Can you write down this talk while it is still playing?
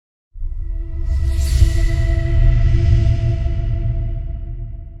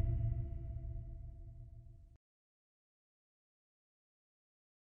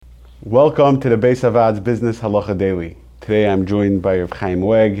Welcome to the Beis Havad's Business Halacha Daily. Today I'm joined by Rav Chaim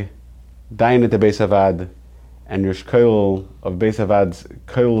Weg, Dayan at the Beis Havad, and Rosh Kollel of Beis Havad's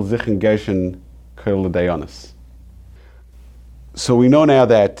Kollel Zichron Gershon Kollel Dayanis. So we know now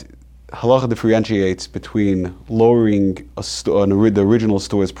that Halacha differentiates between lowering the original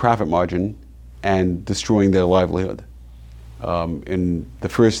store's profit margin and destroying their livelihood. In the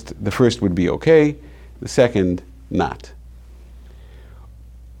first would be okay, the second not.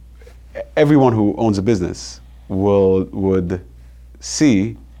 Everyone who owns a business would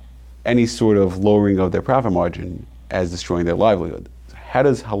see any sort of lowering of their profit margin as destroying their livelihood. How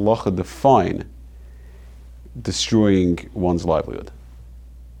does halacha define destroying one's livelihood?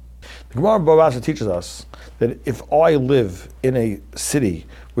 The Gemara in Bava Basra teaches us that if I live in a city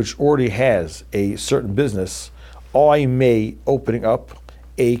which already has a certain business, I may opening up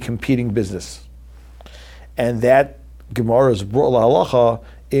a competing business. And that Gemara is brought halacha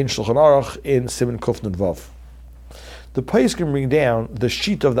in Shulchan Aruch in Siman Kuf Nun Vav. The Pais can bring down the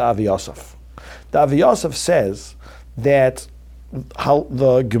sheet of the Avi Yosef. The Avi Yosef says that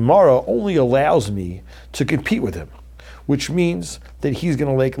the Gemara only allows me to compete with him, which means that he's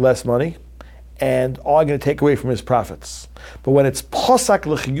going to make less money and I'm going to take away from his profits. But when it's Pasak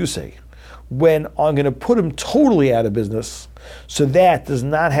L'chiyusei, when I'm going to put him totally out of business, so that does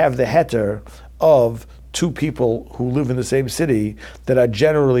not have the heter of two people who live in the same city that are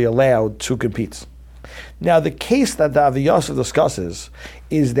generally allowed to compete. Now, the case that the Avi Yosef discusses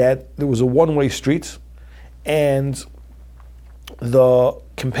is that there was a one-way street and the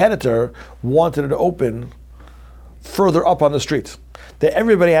competitor wanted to open further up on the street, that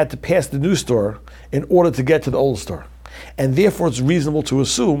everybody had to pass the new store in order to get to the old store. And therefore it's reasonable to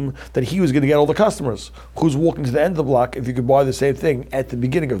assume that he was going to get all the customers. Who's walking to the end of the block if you could buy the same thing at the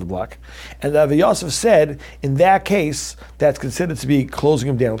beginning of the block? And Avi Yosef said, in that case, that's considered to be closing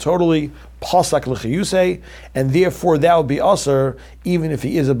him down totally, pasak l'chiyusei, and therefore that would be aser, even if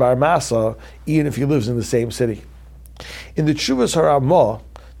he is a bar masa, even if he lives in the same city. In the Tshuvas HaRamah,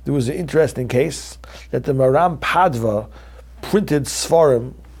 there was an interesting case that the Maram Padva printed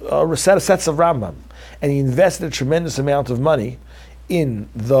Sfarim, sets of Rambam, and he invested a tremendous amount of money in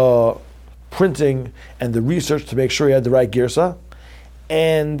the printing and the research to make sure he had the right girsa.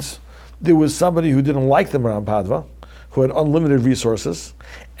 And there was somebody who didn't like the Maram Padva, who had unlimited resources,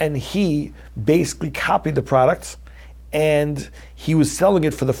 and he basically copied the product, and he was selling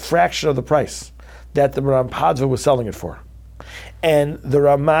it for the fraction of the price that the Maram Padva was selling it for. And the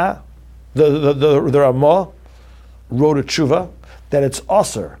Ramah wrote a tshuva that it's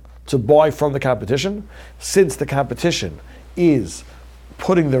aser to buy from the competition, since the competition is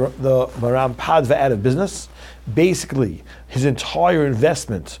putting the Maram Padva out of business. Basically, his entire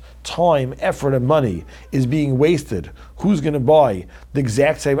investment, time, effort, and money is being wasted. Who's going to buy the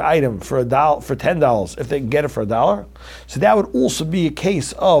exact same item for $10 if they can get it for $1? So that would also be a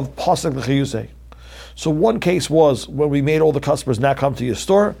case of pasak l'chiyusei. So one case was when we made all the customers not come to your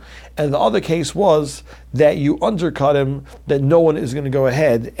store, and the other case was that you undercut him, that no one is going to go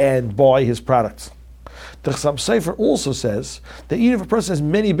ahead and buy his products. The Chassam Sofer also says that even if a person has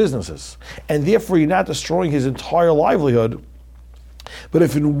many businesses, and therefore you're not destroying his entire livelihood, but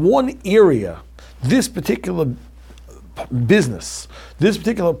if in one area, this particular business, this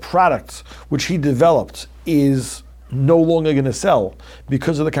particular product which he developed is no longer going to sell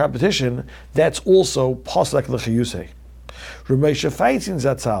because of the competition, that's also pasak l'chiyusei. Rav Moshe Feinstein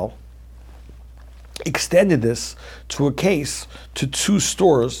Zatzal extended this to a case to two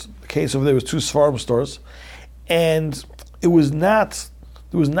stores. The case over there was two Sfarim stores, and there was not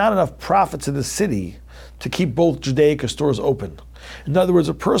enough profits in the city to keep both Judaica stores open. In other words,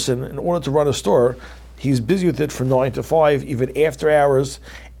 a person, in order to run a store, he's busy with it from 9 to 5, even after hours,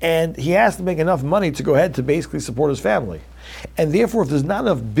 and he has to make enough money to go ahead to basically support his family. And therefore, if there's not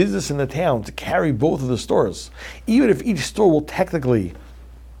enough business in the town to carry both of the stores, even if each store will technically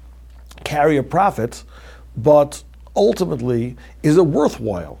carry a profit, but ultimately, is it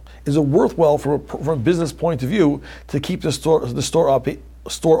worthwhile from a business point of view to keep the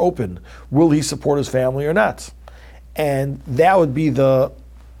store open? Will he support his family or not? And that would be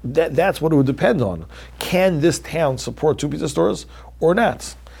that's what it would depend on. Can this town support two pizza stores or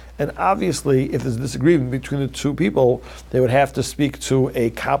not? And obviously, if there's a disagreement between the two people, they would have to speak to a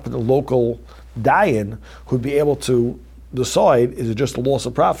competent local dayan who'd be able to decide, is it just a loss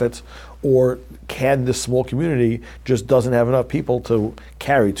of profits, or can this small community just doesn't have enough people to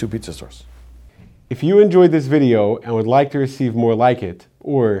carry two pizza stores? If you enjoyed this video and would like to receive more like it,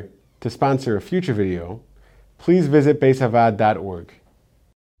 or to sponsor a future video, please visit beishavad.org.